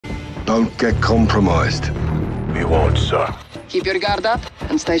Don't get compromised. We won't, sir. Keep your guard up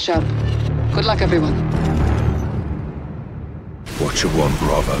and stay sharp. Good luck, everyone. Watcher 1,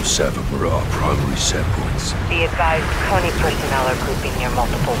 Bravo 7, we're at our primary set points. Be advised, König personnel are grouping near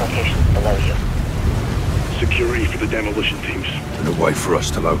multiple locations below you. Security for the demolition teams. And a way for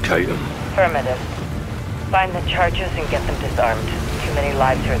us to locate them. Affirmative. Find the charges and get them disarmed. Too many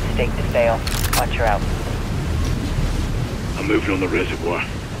lives are at stake to fail. Watch her out. I'm moving on the reservoir.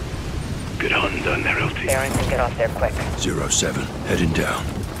 Good hunting down there, LT. Barons can get off there quick. 07, heading down.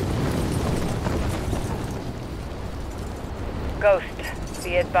 Ghost,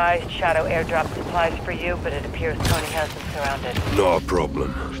 be advised, Shadow airdrop supplies for you, but it appears König has them surrounded. Not a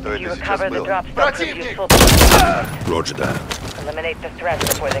problem. If you recover the drops, they'll prove useful. Roger that. Eliminate the threat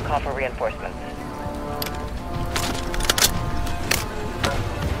before they call for reinforcements.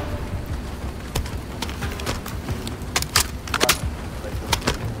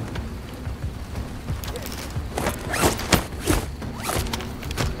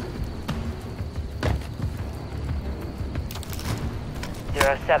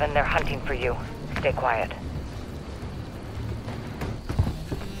 They're hunting for you. Stay quiet.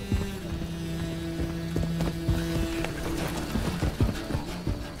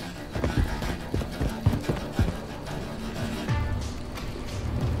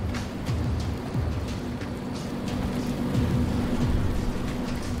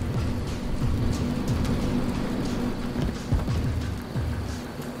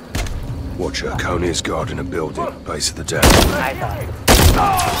 Watcher, König is guarding a building, base of the dam. Eyes on.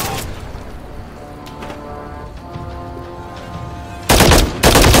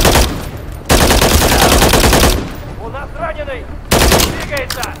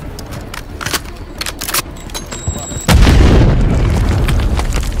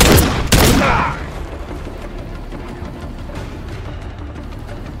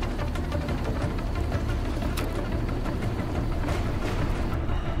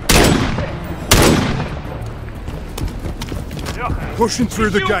 Pushing through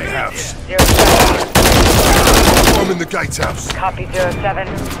the gatehouse. 07. I'm in the gatehouse. Copy 07.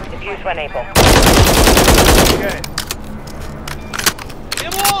 Defuse when able. Okay.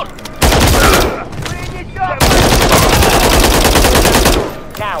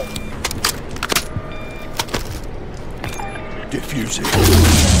 Now. Defuse it.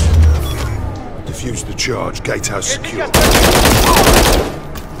 Defuse the charge. Gatehouse secure.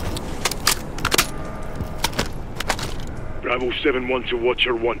 Bravo 7-1 to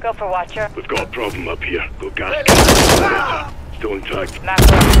Watcher 1. Go for Watcher. We've got a problem up here. Got gas. Still intact.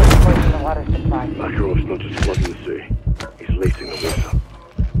 Makarov is poisoning the water supply. Makarov's not just flooding the city. He's lacing the water.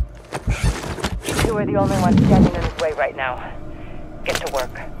 You are the only one standing in his way right now. Get to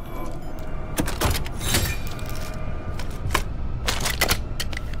work.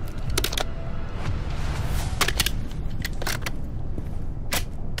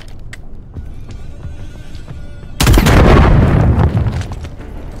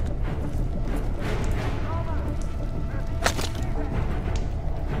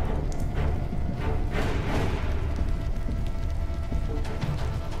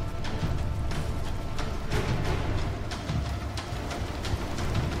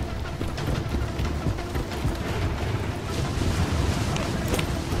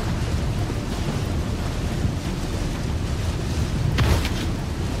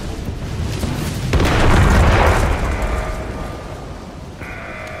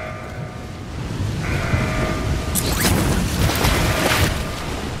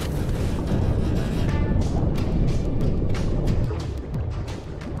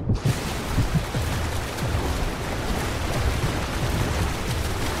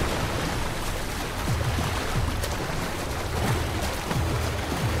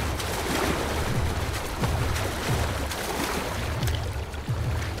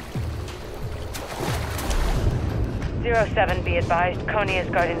 Seven, be advised, König is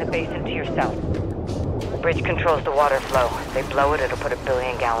guarding the basin to your south. The bridge controls the water flow. If they blow it, it'll put 1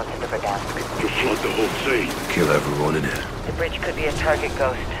 billion gallons into Verdansk. You flood the whole sea. Kill everyone in it. The bridge could be a target,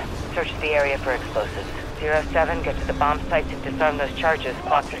 Ghost. Search the area for explosives. 07, get to the bomb sites and disarm those charges.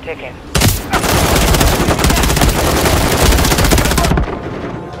 Clocks are ticking.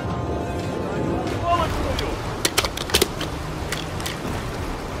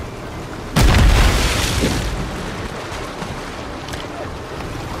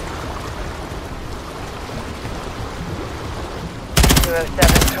 07,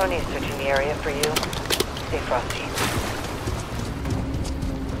 König is searching the area for you. Stay frosty.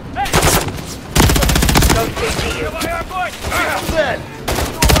 Hey! Go see you.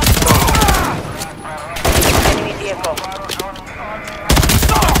 Enemy vehicle.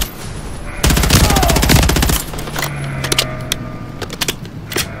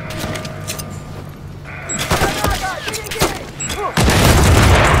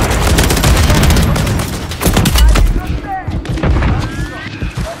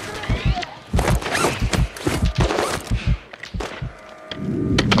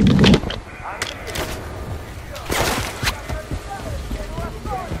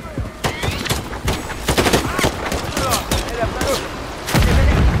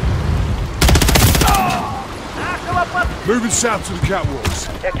 Moving south to the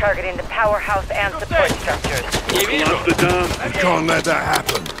catwalks. They're targeting the powerhouse and support structures. Off the dam. We can't let that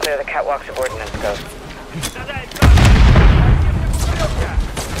happen. Clear the catwalks of ordnance, Ghost.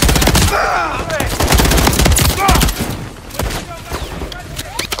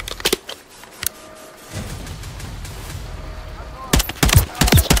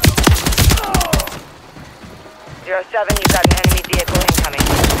 07, you've got an enemy vehicle incoming.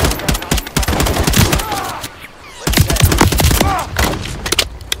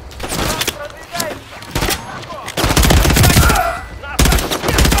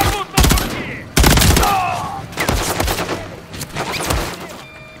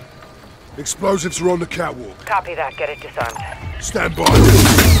 Explosives are on the catwalk. Copy that, get it disarmed. Stand by.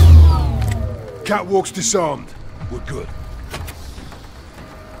 Catwalk's disarmed. We're good.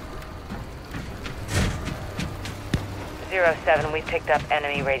 .07, we picked up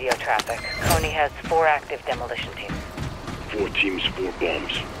enemy radio traffic. König has 4 active demolition teams. 4 teams, 4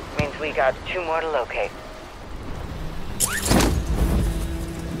 bombs. Means we got 2 more to locate.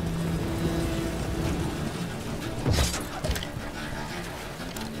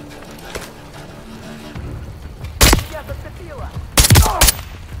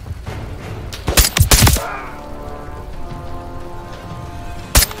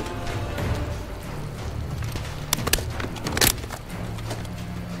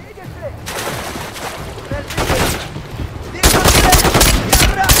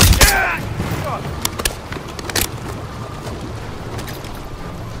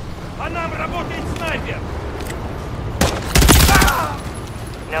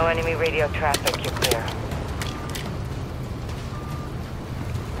 No enemy radio traffic, you're clear.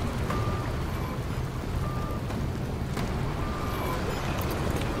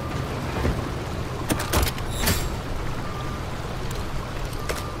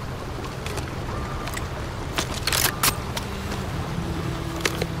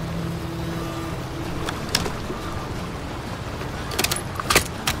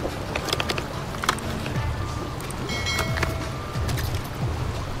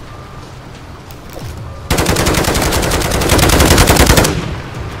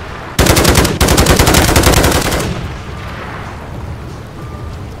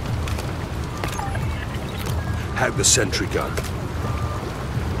 Hacked the sentry gun.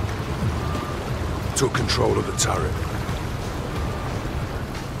 Took control of the turret.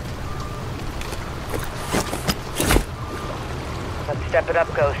 Let's step it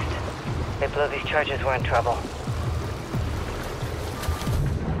up, Ghost. They blow these charges, we're in trouble.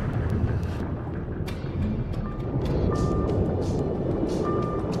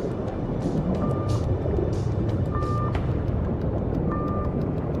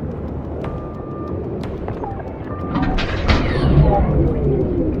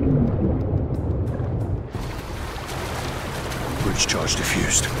 Bridge charge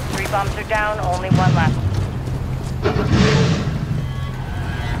defused. 3 bombs are down, only 1 left.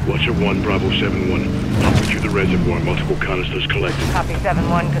 Watcher 1, Bravo 7-1. Hopping through the reservoir, multiple canisters collected. Copy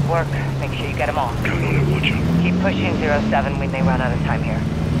 7-1, good work. Make sure you get them all. Count on it, Watcher. Keep pushing 07, we may run out of time here.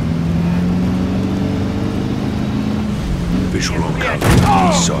 Visual on cover.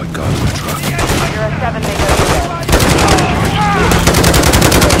 East side guy with a truck. 07, they go to bed.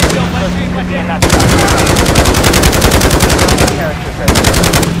 And that's paratrooper.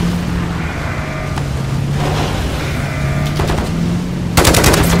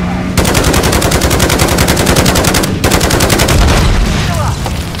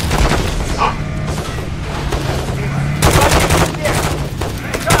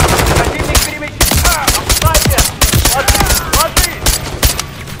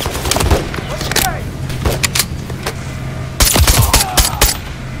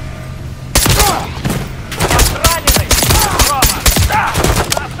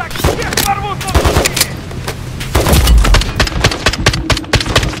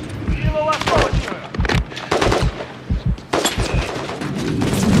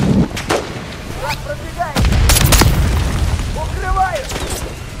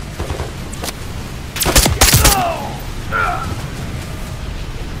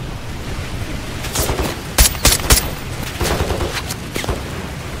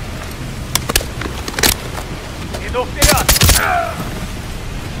 Иду вперед!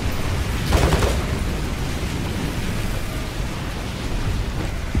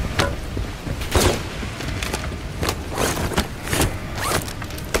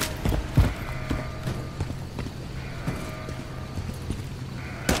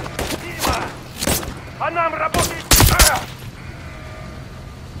 Дима! По нам работает!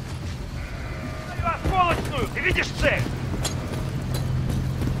 Осколочную! Ты видишь цель?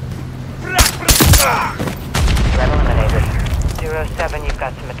 Враг! Red eliminated. 07, you've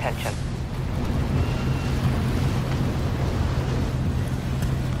got some attention.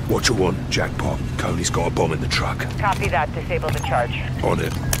 What you want, jackpot? König got a bomb in the truck. Copy that. Disable the charge. On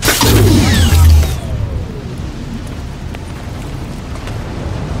it.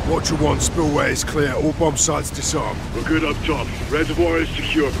 What you want? Spillway is clear. All bomb sites disarmed. We're good up top. Reservoir is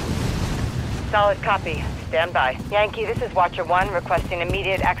secure. Solid copy. Stand by. Yankee, this is Watcher 1, requesting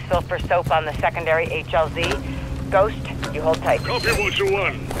immediate exfil for soap on the secondary HLZ. Ghost, you hold tight. Copy, Watcher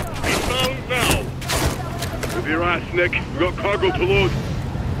 1. Inbound now. With your ass, Nick. We got cargo to load.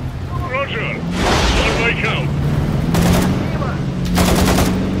 Roger. On my count.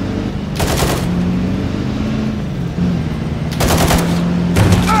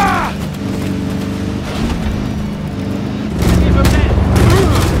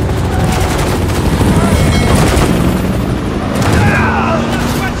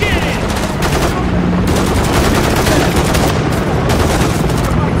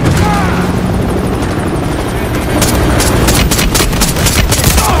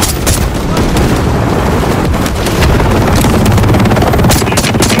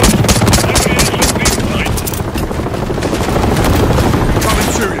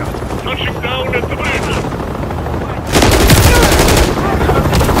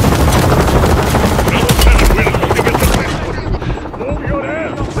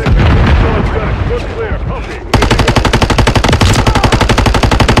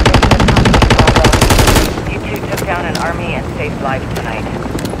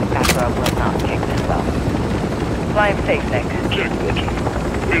 Flying safe, Nick. Check, Watcher.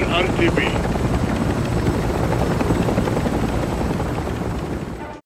 We're anti-B.